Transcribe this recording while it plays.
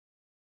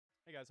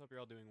Hey guys, hope you're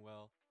all doing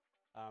well.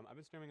 I've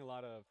been streaming a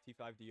lot of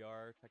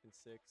T5DR, Tekken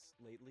 6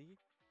 lately,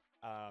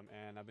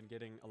 and I've been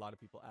getting a lot of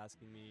people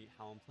asking me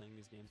how I'm playing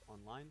these games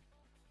online.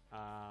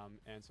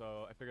 And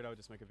so I figured I would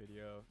just make a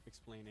video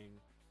explaining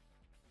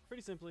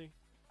pretty simply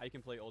how you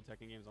can play old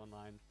Tekken games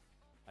online.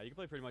 You can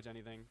play pretty much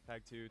anything,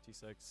 Tag 2,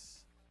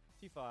 T6,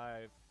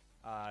 T5,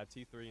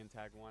 T3, and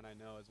Tag 1 I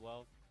know as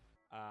well.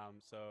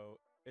 So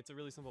it's a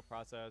really simple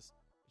process.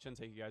 It shouldn't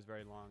take you guys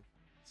very long.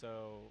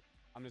 So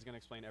I'm just going to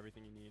explain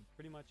everything you need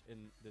pretty much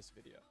in this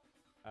video.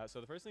 So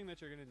the first thing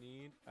that you're going to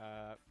need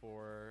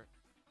for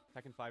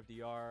Tekken 5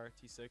 DR,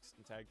 T6,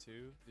 and Tag 2,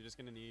 you're just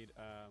going to need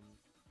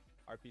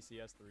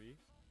RPCS3.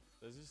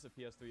 So this is just a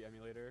PS3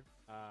 emulator.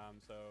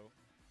 So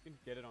you can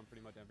get it on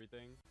pretty much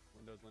everything,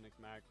 Windows,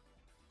 Linux, Mac.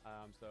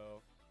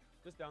 So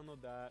just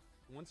download that.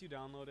 Once you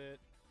download it,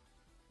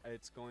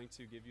 it's going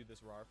to give you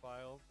this RAR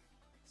file.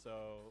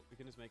 So we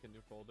can just make a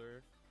new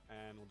folder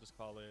and we'll just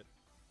call it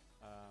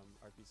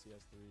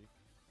RPCS3.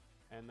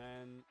 And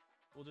then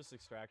we'll just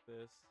extract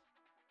this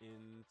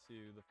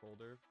into the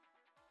folder.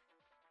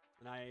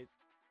 And I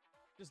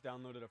just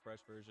downloaded a fresh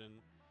version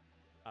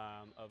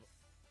of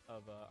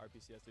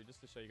RPCS3 just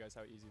to show you guys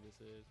how easy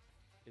this is.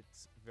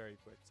 It's very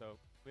quick. So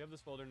we have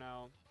this folder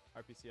now,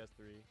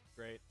 RPCS3.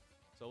 Great.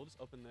 So we'll just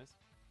open this.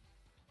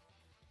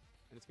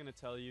 And it's going to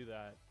tell you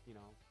that, you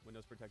know,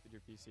 Windows protected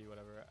your PC,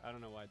 whatever. I don't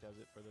know why it does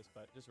it for this,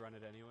 but just run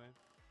it anyway.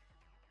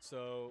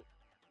 So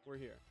we're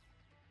here.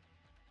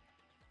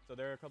 So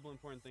there are a couple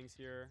important things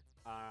here.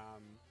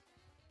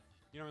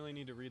 You don't really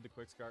need to read the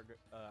quick start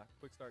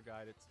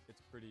guide.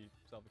 It's pretty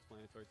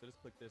self-explanatory. So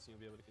just click this and you'll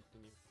be able to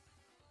continue.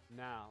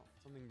 Now,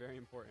 something very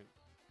important.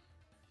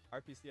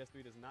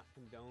 RPCS3 does not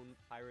condone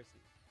piracy.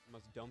 You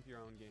must dump your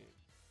own game.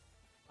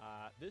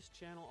 This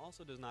channel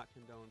also does not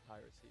condone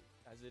piracy,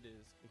 as it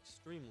is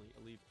extremely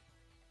illegal.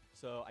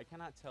 So I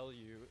cannot tell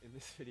you in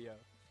this video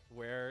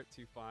where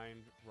to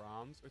find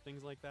ROMs or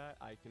things like that.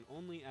 I can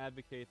only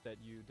advocate that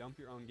you dump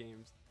your own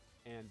games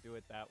and do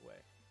it that way.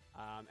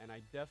 And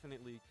I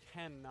definitely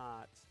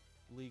cannot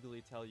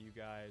legally tell you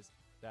guys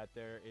that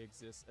there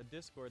exists a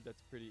Discord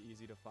that's pretty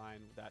easy to find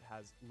that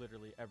has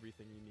literally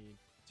everything you need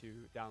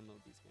to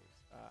download these games.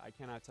 I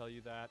cannot tell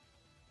you that.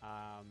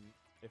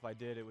 If I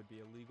did, it would be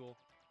illegal.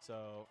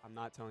 So I'm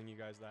not telling you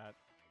guys that.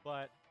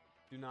 But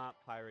do not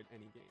pirate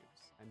any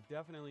games. And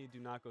definitely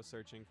do not go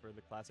searching for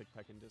the classic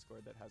Tekken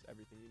Discord that has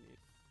everything you need.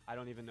 I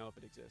don't even know if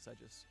it exists. I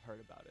just heard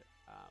about it.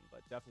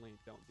 But definitely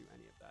don't do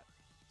any of that.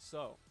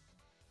 So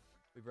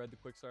we've read the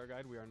quick start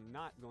guide. We are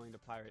not going to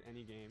pirate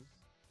any games,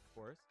 of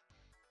course.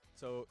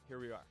 So here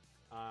we are.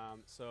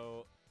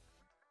 So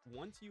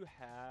once you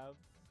have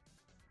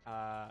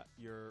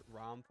your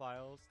ROM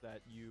files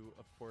that you,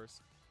 of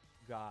course,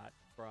 got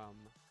from,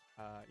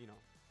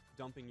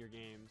 dumping your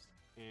games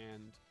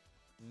and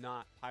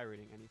not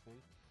pirating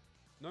anything,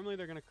 normally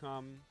they're going to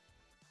come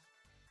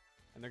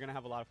and they're going to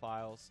have a lot of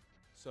files.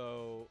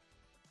 So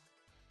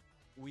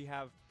we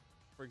have,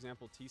 for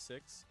example,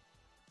 T6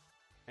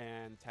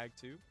 and Tag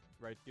 2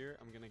 right here.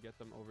 I'm going to get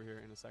them over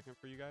here in a second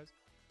for you guys.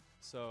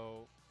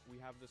 So we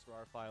have this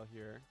RAR file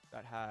here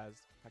that has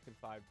Tekken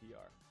 5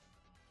 DR.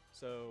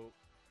 So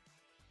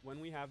when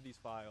we have these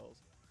files,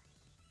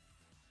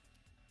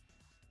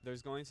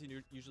 there's going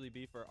to usually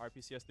be, for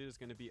RPCS3, there's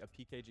going to be a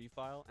PKG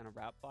file and a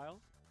RAP file.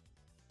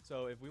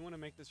 So if we want to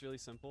make this really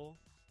simple,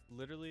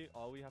 literally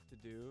all we have to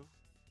do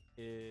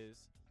is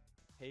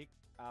take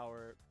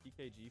our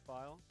PKG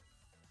file.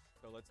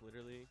 So let's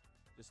literally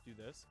just do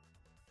this.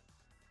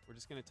 We're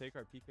just going to take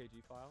our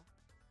PKG file.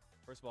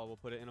 First of all, we'll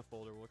put it in a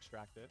folder. We'll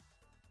extract it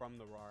from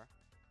the RAR.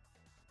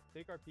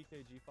 Take our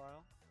PKG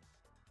file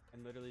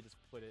and literally just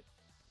put it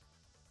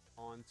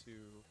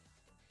onto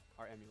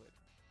our emulator.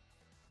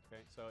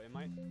 Okay, so it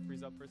might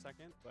freeze up for a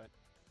second, but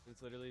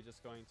it's literally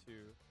just going to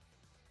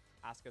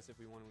ask us if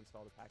we want to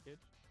install the package.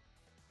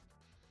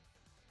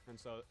 And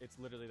so it's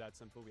literally that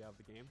simple. We have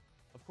the game.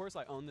 Of course,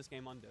 I own this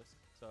game on disc,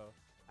 so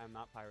I'm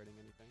not pirating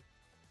anything.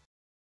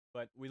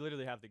 But we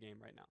literally have the game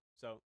right now.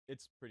 So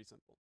it's pretty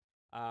simple.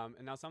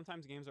 And now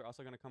sometimes games are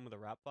also going to come with a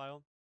RAP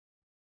file.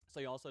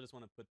 So you also just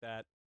want to put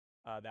that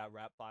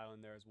RAP file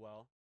in there as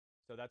well.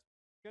 So that's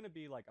going to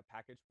be like a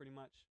package pretty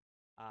much.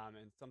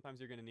 And sometimes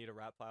you're going to need a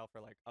RAP file for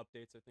like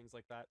updates or things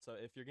like that. So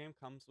if your game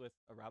comes with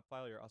a RAP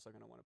file, you're also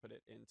going to want to put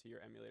it into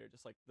your emulator,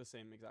 just like the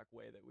same exact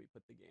way that we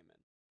put the game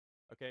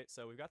in. Okay,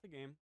 so we've got the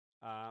game.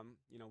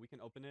 We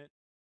can open it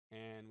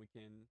and we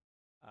can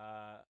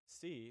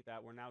see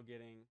that we're now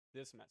getting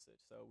this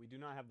message. So we do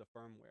not have the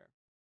firmware.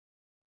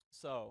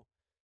 So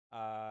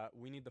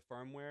we need the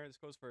firmware. This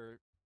goes for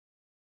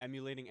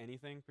emulating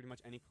anything, pretty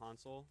much any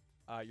console.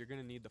 You're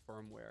going to need the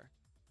firmware.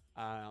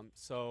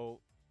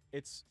 So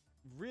it's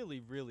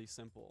really, really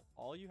simple.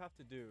 All you have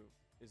to do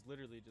is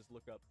literally just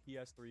look up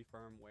PS3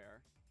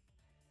 firmware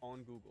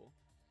on Google.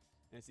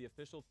 And it's the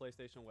official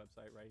PlayStation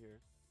website right here.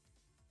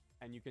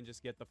 And you can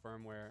just get the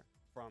firmware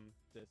from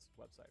this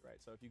website, right?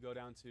 So if you go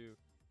down to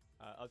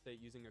update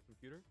using a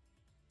computer,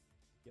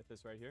 get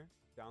this right here,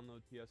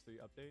 download PS3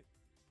 update.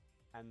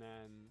 And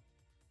then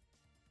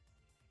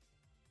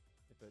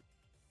if it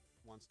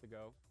wants to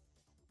go,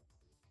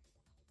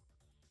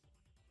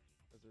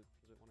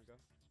 Does it want to go?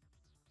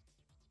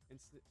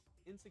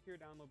 Insecure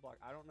download block.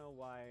 I don't know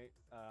why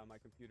my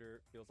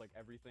computer feels like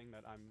everything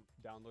that I'm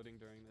downloading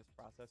during this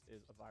process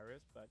is a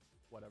virus, but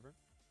whatever.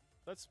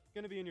 That's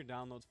going to be in your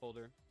downloads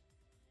folder.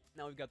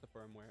 Now we've got the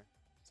firmware.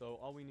 So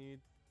all we need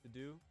to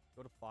do,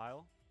 go to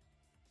File,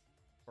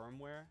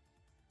 Firmware,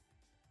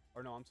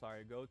 or no, I'm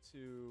sorry, go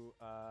to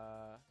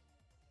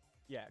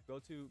go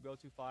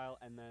to File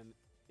and then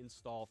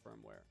Install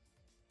Firmware,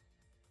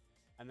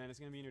 and then it's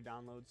gonna be in your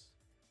downloads.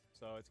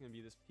 So it's gonna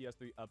be this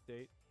PS3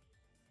 update.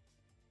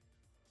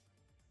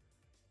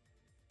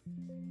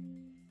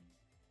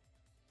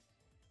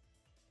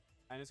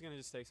 And it's gonna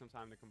just take some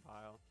time to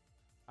compile.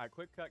 All right,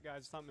 quick cut,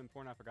 guys. Something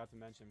important I forgot to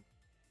mention.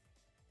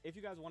 If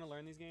you guys want to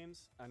learn these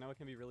games, I know it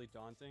can be really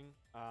daunting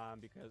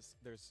because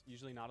there's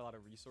usually not a lot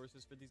of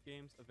resources for these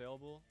games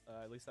available.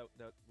 At least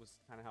that was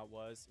kind of how it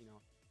was,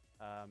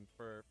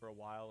 for a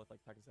while with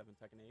like Tekken 7,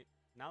 Tekken 8.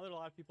 Now that a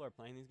lot of people are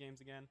playing these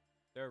games again,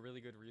 there are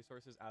really good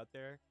resources out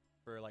there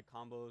for like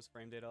combos,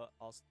 frame data,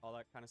 all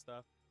that kind of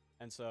stuff.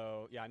 And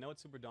so, yeah, I know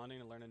it's super daunting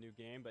to learn a new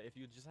game, but if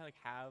you just like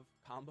have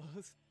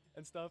combos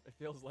and stuff, it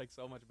feels like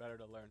so much better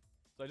to learn.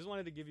 So I just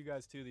wanted to give you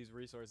guys two of these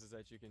resources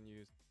that you can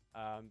use.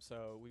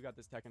 So we've got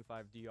this Tekken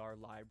 5 DR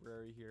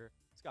library here.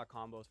 It's got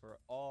combos for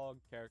all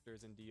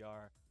characters in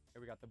DR. Here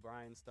we got the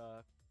Brian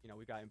stuff.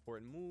 We got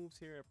important moves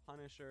here,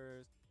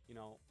 punishers,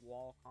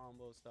 wall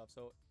combo stuff.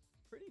 So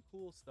pretty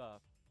cool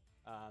stuff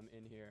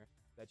in here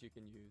that you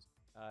can use.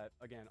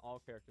 Again, all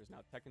characters. Now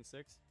Tekken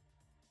 6,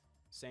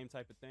 same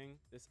type of thing.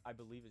 This, I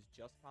believe, is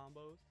just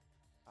combos.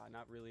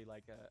 Not really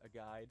like a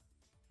guide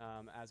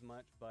as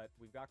much, but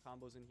we've got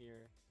combos in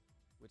here,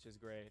 which is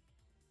great.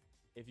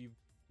 If you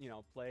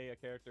play a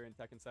character in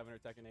Tekken 7 or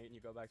Tekken 8 and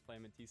you go back to play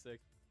him in T6,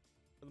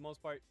 for the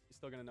most part, you're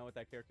still going to know what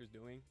that character's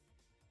doing.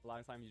 A lot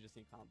of times you just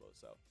need combos.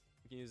 So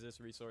you can use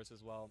this resource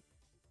as well.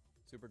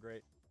 Super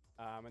great.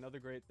 Another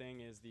great thing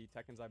is the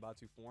Tekken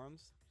Zaibatsu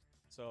forums.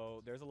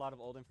 So there's a lot of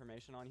old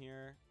information on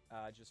here,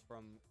 just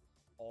from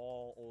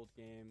all old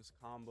games,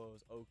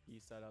 combos, OP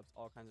setups,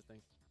 all kinds of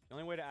things. The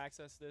only way to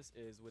access this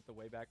is with the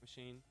Wayback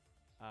Machine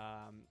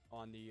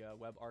on the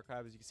web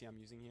archive, as you can see I'm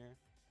using here.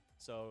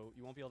 So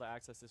you won't be able to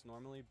access this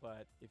normally,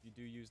 but if you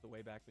do use the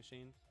Wayback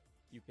Machine,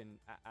 you can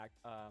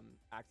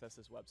access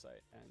this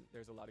website, and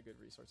there's a lot of good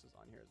resources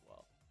on here as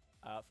well.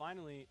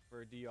 Finally,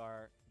 for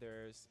DR,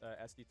 there's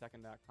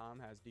sdtekken.com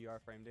has DR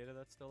frame data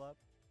that's still up.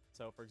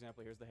 So for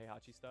example, here's the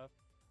Heihachi stuff.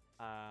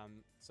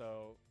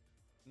 So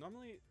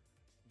normally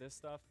this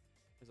stuff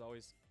is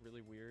always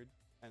really weird,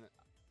 and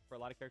for a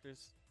lot of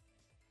characters,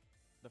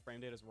 the frame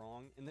data is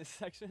wrong in this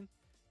section.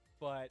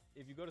 But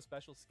if you go to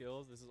special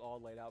skills, this is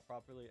all laid out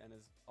properly and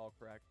is all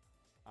correct.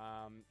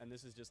 And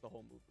this is just the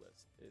whole move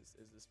list is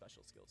the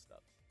special skill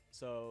stuff.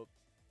 So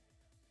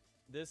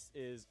this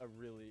is a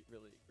really,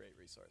 really great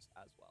resource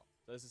as well.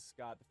 So this has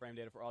got the frame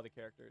data for all the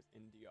characters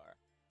in DR.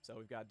 So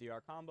we've got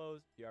DR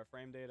combos, DR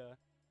frame data,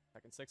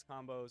 Tekken 6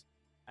 combos,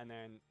 and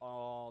then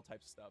all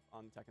types of stuff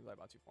on the Tekken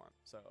Zaibatsu forum.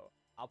 So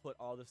I'll put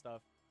all this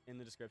stuff in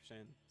the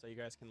description so you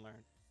guys can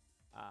learn.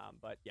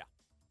 But yeah.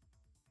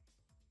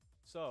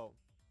 So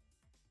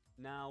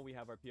now we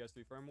have our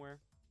PS3 firmware.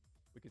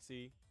 We can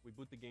see we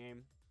boot the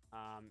game.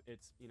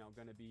 It's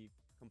going to be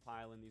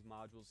compiling these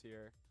modules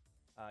here,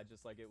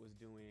 just like it was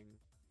doing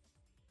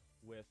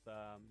with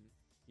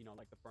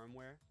like the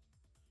firmware.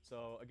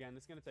 So again,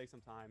 this is going to take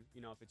some time.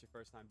 If it's your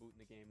first time booting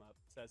the game up,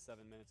 it says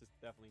 7 minutes. It's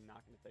definitely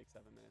not going to take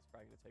 7 minutes. It's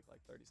probably going to take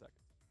like 30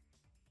 seconds.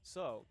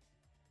 So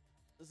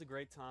this is a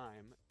great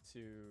time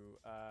to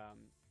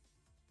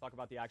talk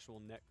about the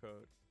actual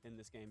netcode in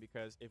this game,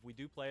 because if we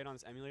do play it on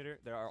this emulator,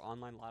 there are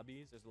online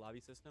lobbies. There's a lobby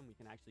system. We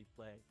can actually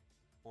play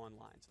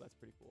online, so that's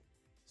pretty cool.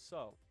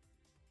 So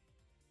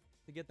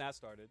to get that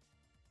started,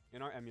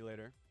 in our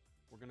emulator,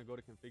 we're going to go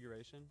to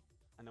configuration,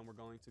 and then we're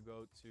going to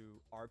go to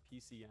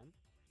RPCN,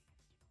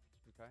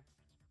 okay?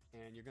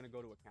 And you're going to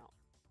go to account.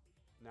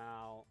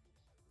 Now,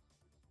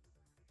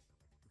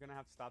 you're going to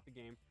have to stop the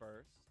game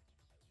first.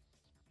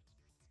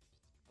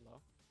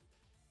 Hello?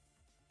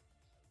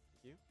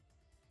 Thank you.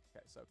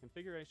 Okay, so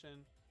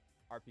configuration,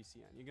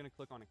 RPCN. You're going to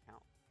click on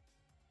account.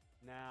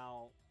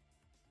 Now,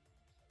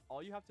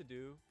 all you have to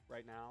do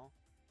right now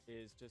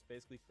is just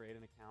basically create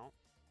an account.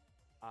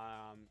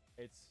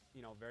 It's,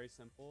 very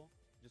simple.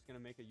 You're just going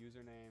to make a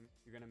username.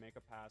 You're going to make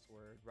a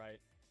password, right?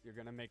 You're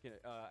going to make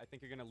it, I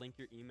think you're going to link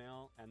your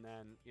email, and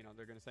then,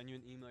 they're going to send you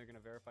an email. You're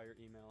going to verify your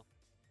email,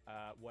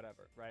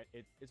 whatever, right?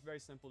 It's very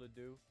simple to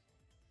do.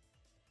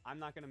 I'm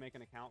not going to make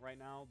an account right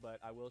now, but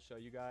I will show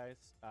you guys,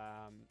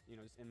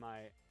 just in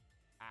my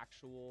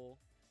actual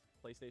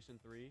PlayStation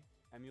 3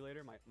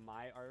 emulator,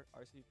 my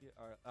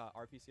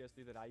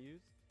RPCS3 that I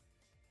use,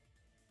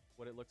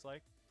 what it looks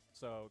like.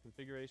 So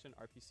configuration,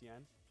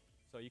 RPCN.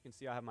 So you can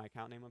see I have my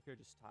account name up here,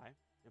 just Ty.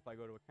 If I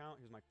go to account,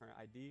 here's my current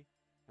ID,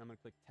 and I'm going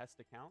to click test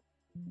account.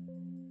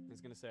 And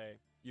it's going to say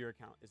your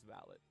account is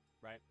valid,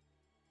 right?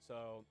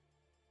 So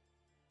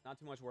not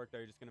too much work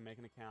there. You're just going to make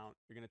an account.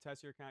 You're going to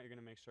test your account. You're going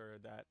to make sure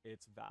that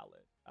it's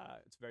valid.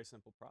 It's a very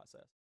simple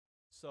process.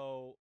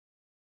 So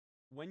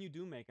when you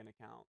do make an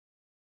account,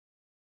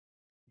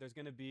 there's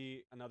going to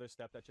be another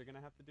step that you're going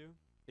to have to do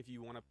if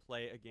you want to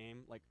play a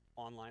game like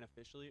online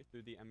officially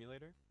through the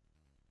emulator.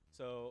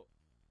 So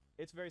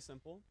it's very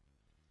simple.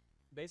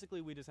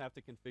 Basically, we just have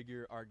to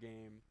configure our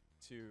game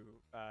to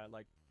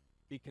like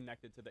be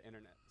connected to the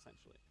internet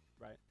essentially,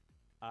 right?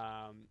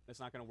 It's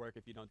not going to work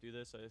if you don't do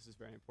this. So this is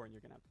very important.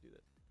 You're going to have to do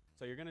this.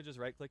 So you're going to just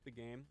right click the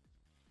game.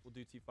 We'll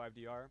do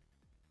T5DR,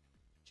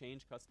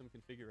 change custom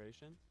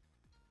configuration,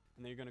 and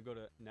then you're going to go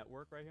to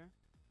network right here.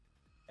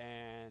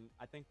 And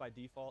I think by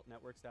default,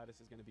 network status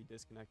is going to be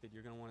disconnected.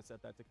 You're going to want to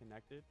set that to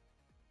connected.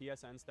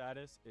 PSN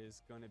status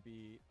is going to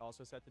be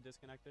also set to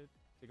disconnected.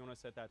 So you're going to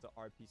set that to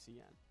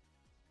RPCN.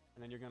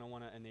 And then you're going to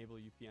want to enable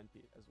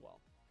UPnP as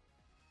well.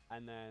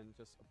 And then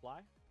just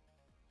apply.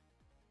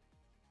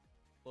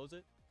 Close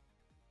it.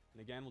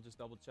 And again, we'll just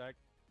double check.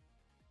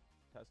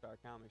 Test our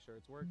account, make sure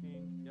it's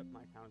working. Yep,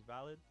 my account is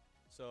valid.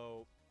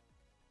 So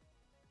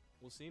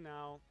we'll see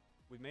now.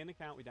 We've made an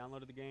account. We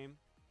downloaded the game.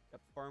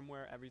 Got the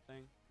firmware,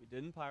 everything. We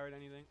didn't pirate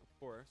anything, of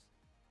course.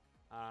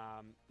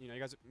 You know, you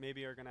guys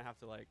maybe are going to have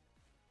to like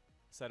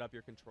set up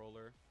your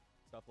controller,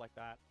 stuff like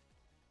that.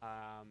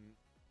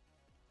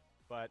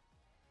 But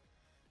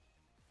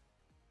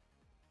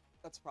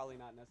that's probably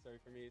not necessary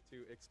for me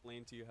to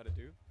explain to you how to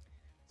do.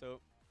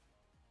 So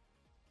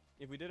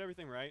if we did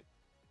everything right,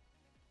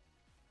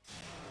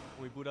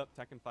 when we boot up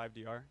Tekken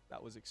 5DR,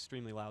 that was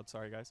extremely loud,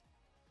 sorry guys.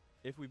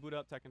 If we boot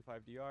up Tekken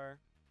 5DR,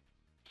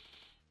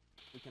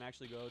 we can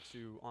actually go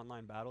to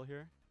online battle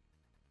here.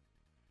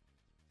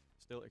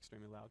 Still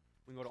extremely loud.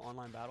 We can go to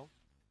online battle.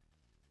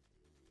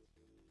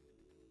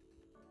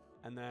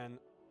 And then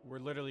we're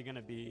literally going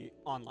to be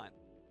online.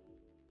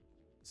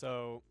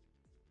 So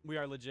we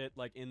are legit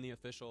like in the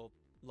official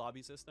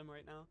lobby system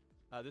right now.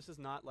 This is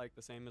not like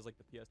the same as like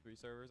the PS3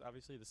 servers,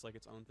 obviously. This is like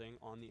its own thing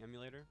on the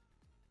emulator.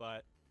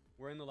 But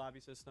we're in the lobby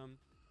system.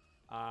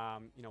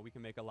 You know, we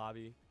can make a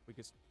lobby. We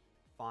could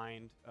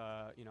find,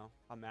 you know,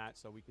 a match.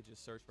 So we could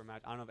just search for a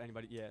match. I don't know if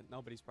anybody, yeah,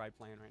 nobody's probably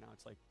playing right now.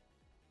 It's like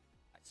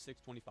at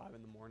 6:25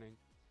 in the morning.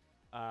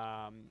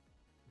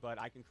 But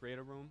I can create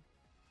a room,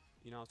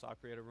 you know, so I'll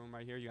create a room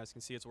right here. You guys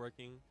can see it's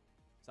working.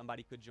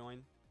 Somebody could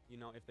join, you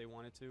know, if they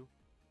wanted to.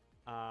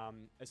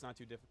 It's not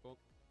too difficult.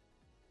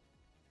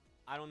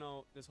 I don't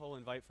know, this whole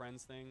invite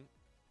friends thing,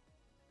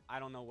 I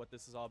don't know what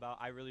this is all about.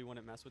 I really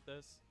wouldn't mess with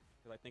this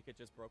because I think it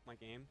just broke my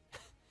game.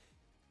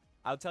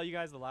 I'll tell you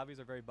guys, the lobbies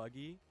are very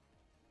buggy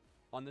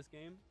on this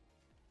game.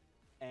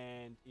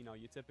 And, you know,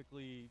 you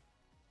typically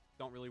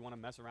don't really want to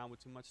mess around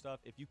with too much stuff.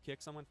 If you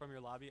kick someone from your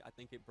lobby, I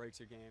think it breaks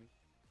your game.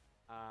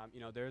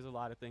 You know, there's a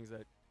lot of things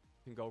that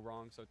can go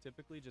wrong. So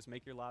typically just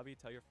make your lobby,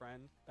 tell your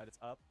friend that it's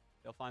up.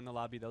 They'll find the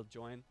lobby, they'll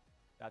join.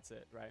 That's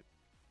it, right?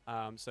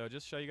 So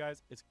just show you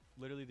guys, it's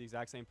literally the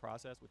exact same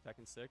process with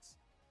Tekken 6.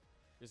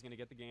 You're just gonna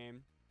get the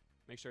game,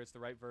 make sure it's the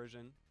right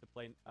version to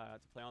play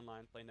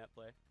online, play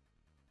netplay.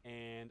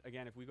 And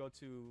again, if we go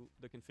to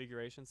the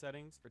configuration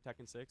settings for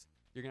Tekken 6,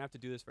 you're gonna have to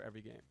do this for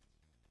every game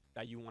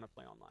that you want to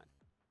play online.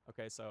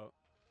 Okay, so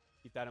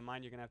keep that in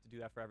mind. You're gonna have to do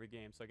that for every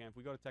game. So again, if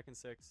we go to Tekken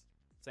 6,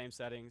 same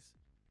settings,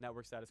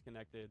 network status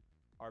connected,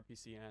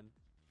 RPCN,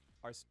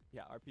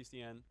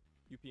 RPCN,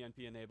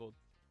 UPnP enabled,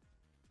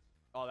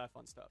 all that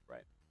fun stuff,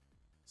 right?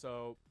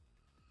 So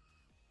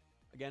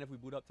again, if we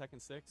boot up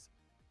Tekken 6,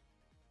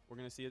 we're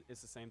gonna see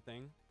it's the same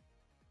thing.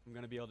 I'm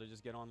gonna be able to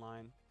just get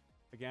online.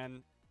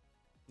 Again,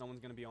 no one's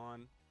gonna be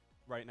on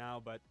right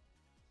now, but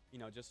you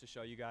know, just to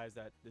show you guys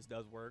that this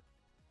does work.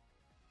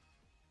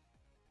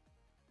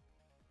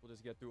 We'll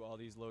just get through all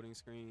these loading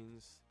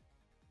screens.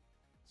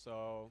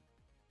 So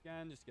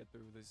again, just get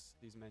through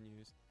these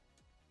menus.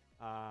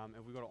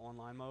 If we go to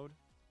online mode,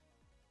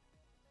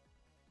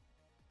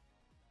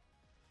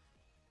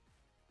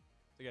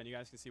 so again, you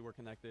guys can see we're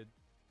connected.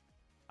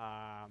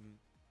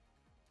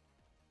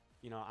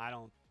 You know, I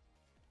don't,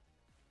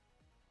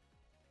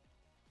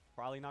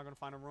 probably not gonna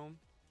find a room.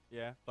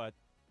 Yeah, but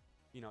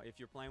you know, if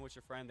you're playing with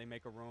your friend, they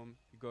make a room.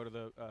 You go to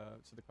the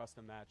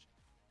custom match.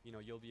 You know,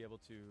 you'll be able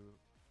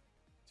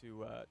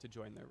to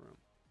join their room.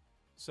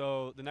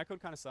 So the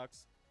netcode kind of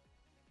sucks,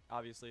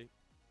 obviously.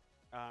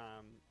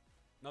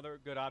 Another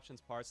good option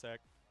is Parsec.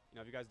 You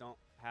know, if you guys don't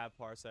have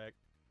Parsec,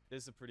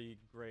 this is a pretty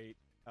great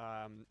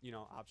you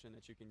know, option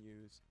that you can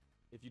use.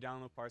 If you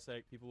download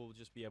Parsec, people will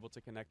just be able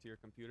to connect to your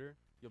computer.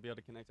 You'll be able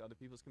to connect to other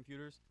people's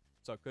computers.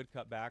 So it could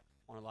cut back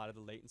on a lot of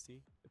the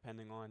latency,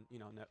 depending on, you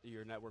know,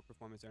 your network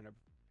performance, their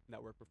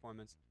network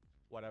performance,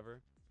 whatever.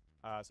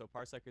 So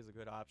Parsec is a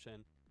good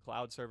option.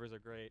 Cloud servers are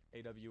great.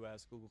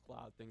 AWS, Google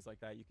Cloud, things like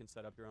that. You can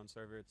set up your own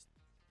server. It's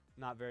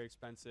not very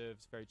expensive.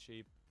 It's very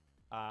cheap.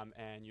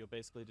 And you'll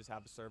basically just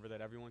have a server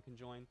that everyone can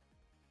join.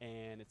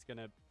 And it's going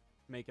to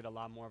make it a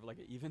lot more of like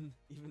an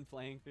even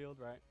playing field,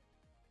 right?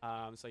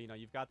 So, you know,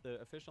 you've got the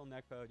official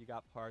netcode. You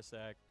got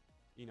Parsec.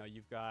 You know,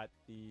 you've got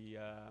the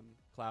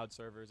cloud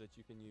servers that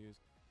you can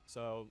use.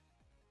 So,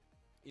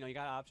 you know, you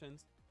got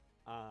options.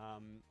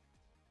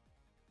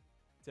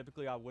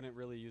 Typically, I wouldn't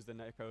really use the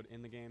netcode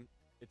in the game.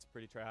 It's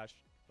pretty trash.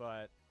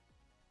 But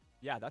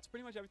yeah, that's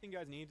pretty much everything you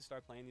guys need to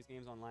start playing these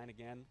games online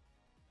again.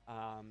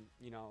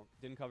 You know,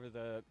 didn't cover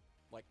the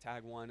like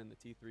Tag 1 and the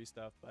T3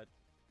 stuff, but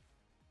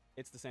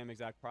it's the same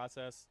exact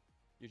process.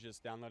 You're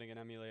just downloading an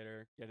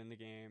emulator, getting the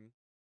game,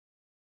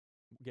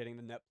 getting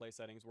the netplay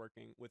settings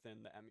working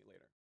within the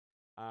emulator.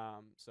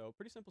 So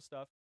pretty simple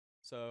stuff.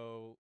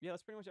 So yeah,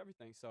 that's pretty much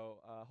everything. So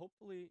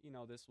hopefully,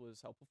 this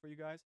was helpful for you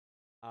guys.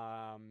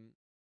 Um,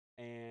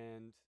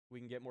 and we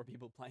can get more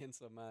people playing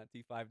some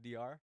T5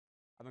 DR.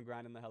 I've been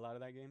grinding the hell out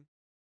of that game.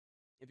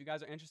 If you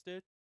guys are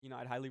interested,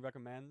 I'd highly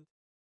recommend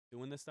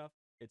doing this stuff.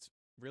 It's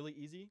really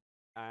easy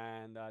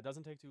and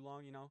doesn't take too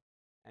long,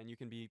 and you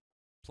can be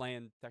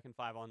playing Tekken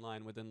 5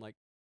 online within like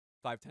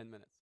 5-10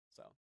 minutes.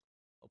 So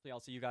hopefully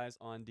I'll see you guys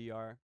on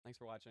DR. Thanks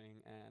for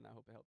watching, and I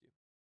hope it helped you.